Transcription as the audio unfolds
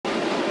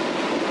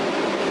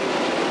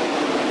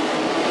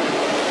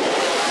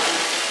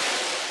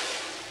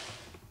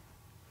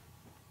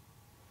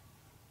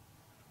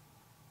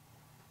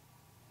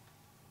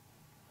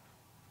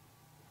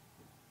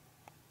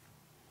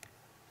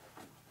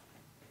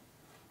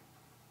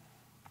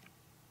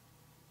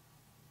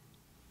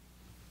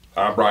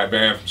I'm Brian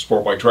Van from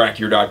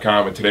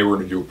SportBikeTrackGear.com, and today we're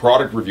going to do a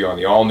product review on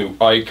the all-new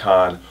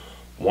Icon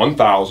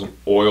 1000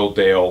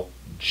 Oildale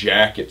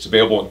jacket. It's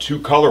available in two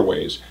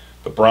colorways,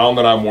 the brown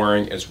that I'm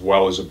wearing as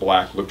well as a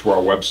black. Look to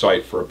our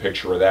website for a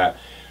picture of that.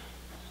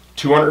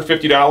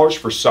 $250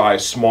 for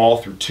size small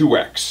through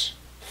 2X.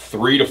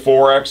 3 to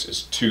 4X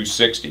is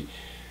 $260.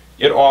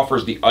 It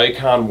offers the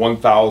Icon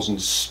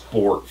 1000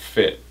 Sport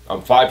Fit.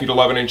 I'm 5 feet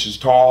 11 inches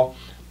tall,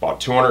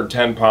 about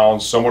 210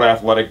 pounds, somewhat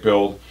athletic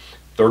build,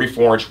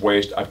 34-inch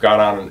waist. I've got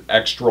on an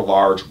extra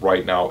large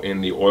right now in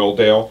the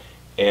Oildale,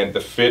 and the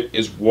fit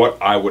is what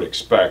I would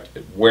expect.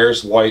 It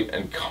wears light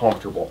and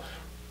comfortable.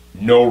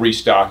 No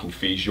restocking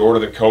fees. You order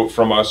the coat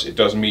from us, it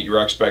doesn't meet your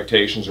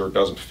expectations or it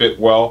doesn't fit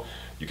well,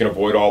 you can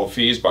avoid all the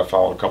fees by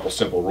following a couple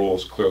simple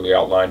rules clearly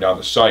outlined on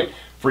the site.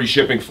 Free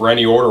shipping for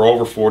any order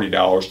over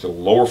 $40 to the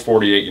lower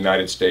 48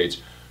 United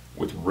States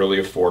with really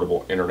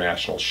affordable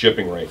international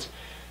shipping rates.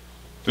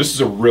 This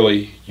is a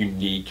really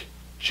unique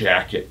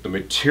jacket. The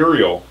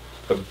material,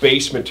 the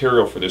base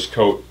material for this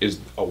coat is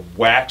a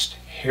waxed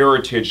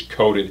heritage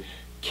coated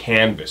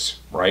canvas,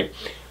 right?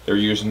 They're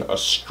using a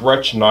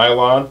stretch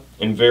nylon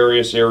in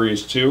various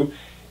areas too.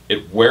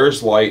 It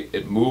wears light,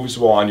 it moves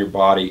well on your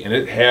body, and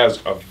it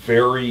has a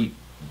very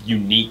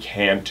unique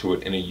hand to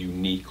it and a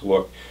unique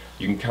look.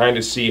 You can kind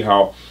of see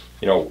how,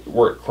 you know,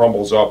 where it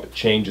crumbles up, it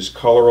changes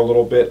color a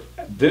little bit.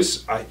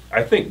 This,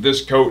 I think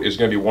this coat is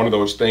going to be one of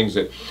those things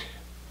that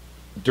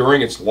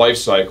during its life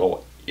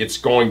cycle, it's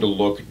going to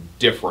look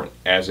different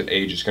as it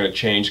ages. It's going to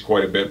change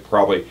quite a bit,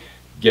 probably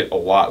get a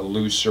lot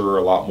looser,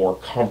 a lot more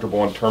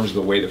comfortable in terms of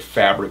the way the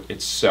fabric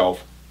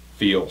itself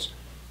feels.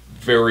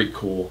 Very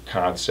cool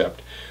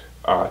concept.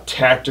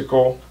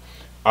 Tactical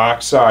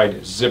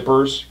oxide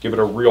zippers give it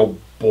a real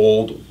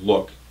bold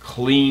look.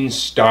 Clean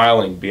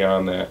styling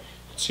beyond that.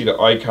 See the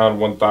Icon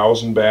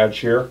 1000 badge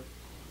here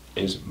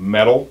is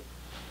metal.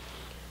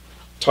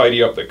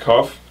 Tidy up the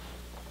cuff.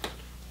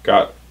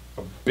 Got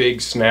a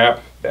big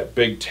snap, that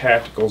big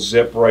tactical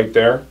zip right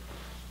there.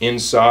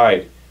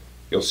 Inside,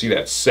 you'll see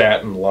that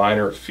satin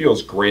liner. It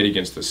feels great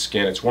against the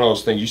skin. It's one of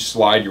those things, you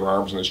slide your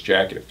arms in this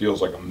jacket, it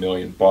feels like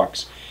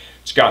 $1,000,000.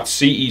 It's got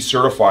CE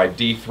certified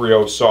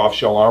D30 soft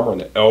shell armor in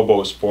the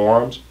elbows,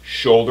 forearms,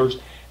 shoulders,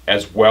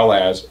 as well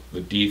as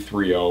the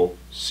D30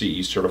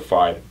 CE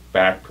certified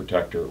back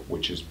protector,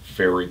 which is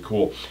very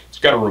cool. It's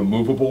got a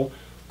removable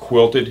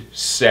quilted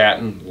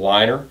satin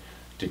liner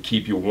to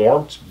keep you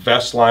warm. It's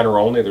vest liner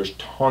only. There's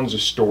tons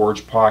of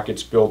storage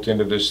pockets built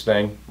into this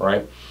thing,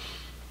 right?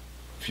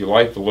 If you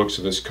like the looks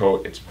of this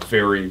coat, it's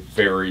very,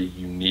 very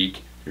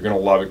unique. You're going to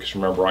love it because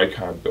remember,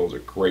 Icon builds a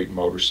great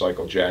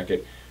motorcycle jacket.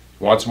 If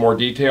you want some more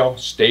detail,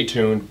 stay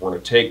tuned. We're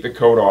going to take the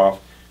coat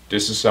off,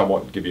 disassemble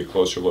it, and give you a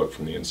closer look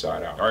from the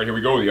inside out. All right, here we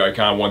go, the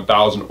Icon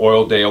 1000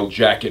 Oildale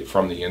jacket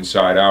from the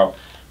inside out.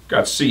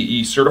 Got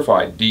CE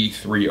certified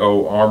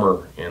D30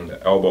 armor in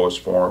the elbows,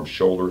 forearms,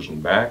 shoulders,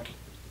 and back.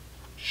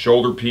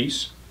 Shoulder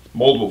piece,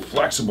 moldable,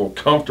 flexible,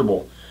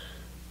 comfortable,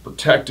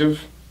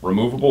 protective,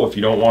 removable if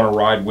you don't want to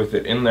ride with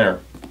it in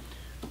there.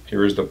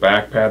 Here is the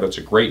back pad. That's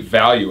a great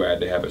value add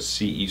to have a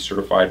CE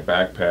certified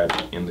back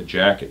pad in the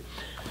jacket.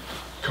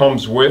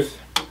 Comes with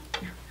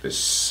this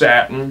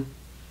satin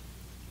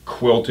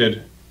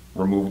quilted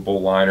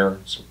removable liner,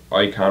 some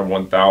Icon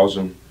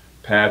 1000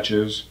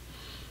 patches,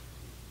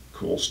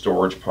 cool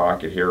storage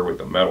pocket here with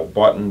the metal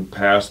button,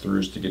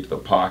 pass-throughs to get to the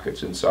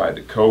pockets inside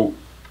the coat,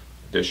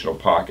 additional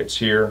pockets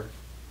here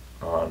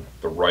on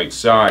the right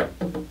side.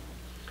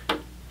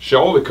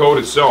 Show the coat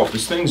itself.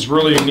 This thing's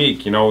really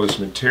unique, you know, this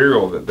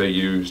material that they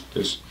used,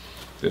 this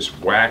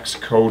wax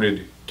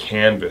coated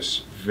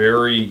canvas,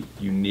 very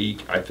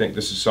unique. I think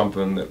this is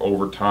something that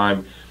over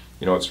time,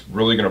 you know, it's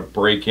really going to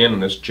break in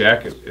this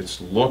jacket. Its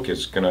look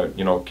is going to,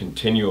 you know,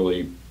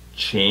 continually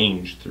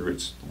change through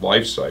its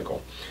life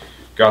cycle.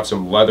 Got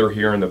some leather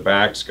here in the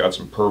back. It's got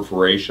some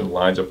perforation,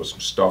 lines up with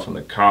some stuff in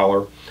the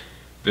collar.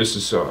 This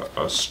is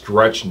a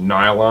stretch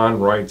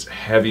nylon, right? It's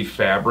heavy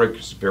fabric.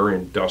 It's a very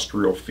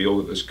industrial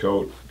feel to this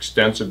coat.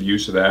 Extensive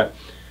use of that.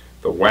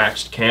 The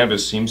waxed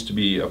canvas seems to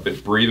be a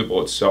bit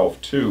breathable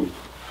itself too.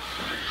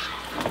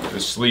 The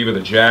sleeve of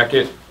the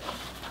jacket,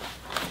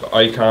 the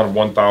Icon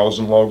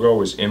 1000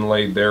 logo is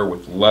inlaid there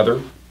with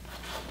leather.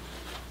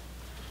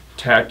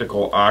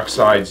 Tactical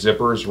oxide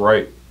zippers,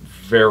 right?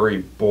 Very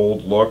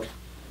bold look.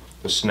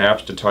 The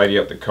snaps to tidy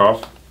up the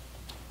cuff.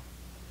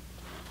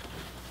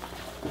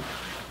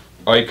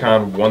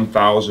 Icon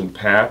 1000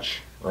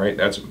 patch, right?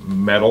 That's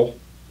metal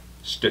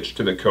stitched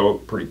to the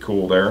coat. Pretty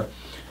cool there.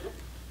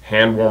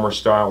 Hand warmer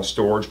style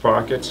storage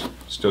pockets.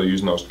 Still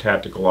using those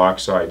tactical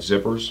oxide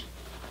zippers.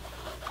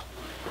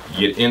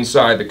 You get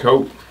inside the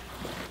coat.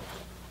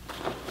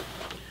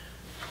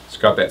 It's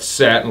got that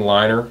satin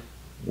liner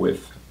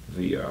with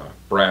the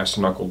brass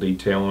knuckle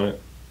detail in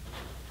it.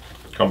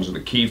 Comes with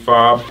a key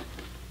fob.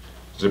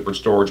 Zipper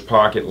storage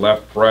pocket,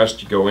 left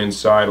breast. You go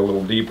inside a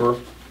little deeper.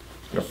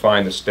 You're going to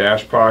find the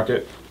stash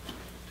pocket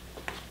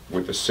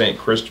with the St.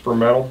 Christopher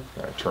medal.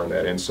 I turn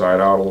that inside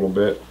out a little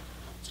bit.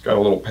 It's got a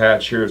little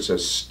patch here that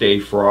says Stay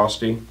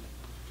Frosty.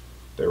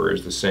 There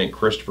is the St.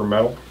 Christopher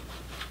medal.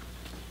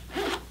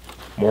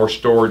 More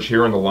storage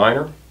here in the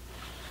liner.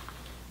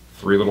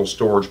 3 little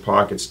storage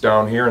pockets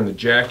down here in the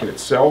jacket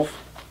itself.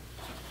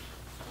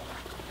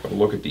 Have a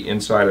look at the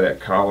inside of that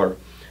collar.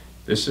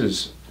 This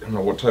is, I don't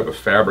know what type of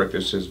fabric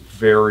this is,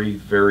 very,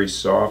 very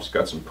soft. It's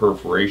got some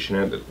perforation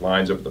in it that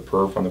lines up the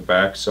perf on the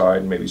back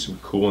side, maybe some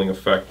cooling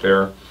effect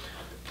there.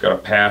 Got a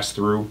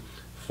pass-through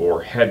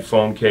for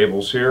headphone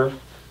cables here.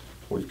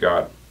 We've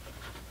got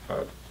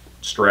a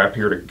strap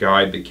here to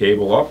guide the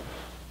cable up.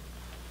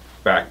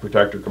 Back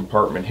protector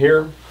compartment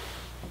here.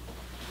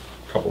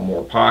 A couple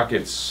more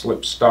pockets,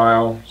 slip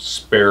style,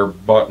 spare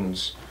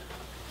buttons.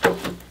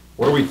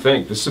 What do we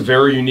think? This is a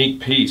very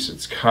unique piece.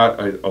 It's got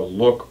a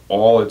look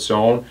all its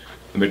own.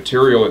 The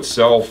material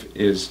itself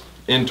is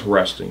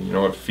interesting. You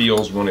know, it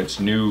feels when it's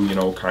new, you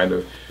know, kind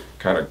of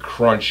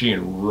crunchy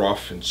and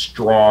rough and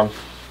strong.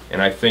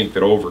 And I think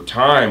that over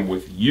time,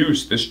 with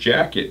use, this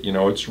jacket, you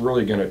know, it's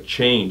really going to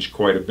change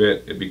quite a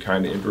bit. It'd be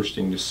kind of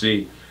interesting to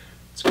see.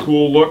 It's a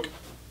cool look.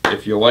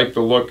 If you like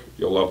the look,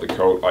 you'll love the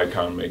coat.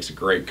 Icon makes a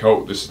great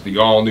coat. This is the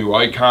all-new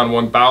Icon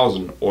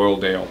 1000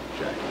 Oildale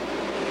jacket.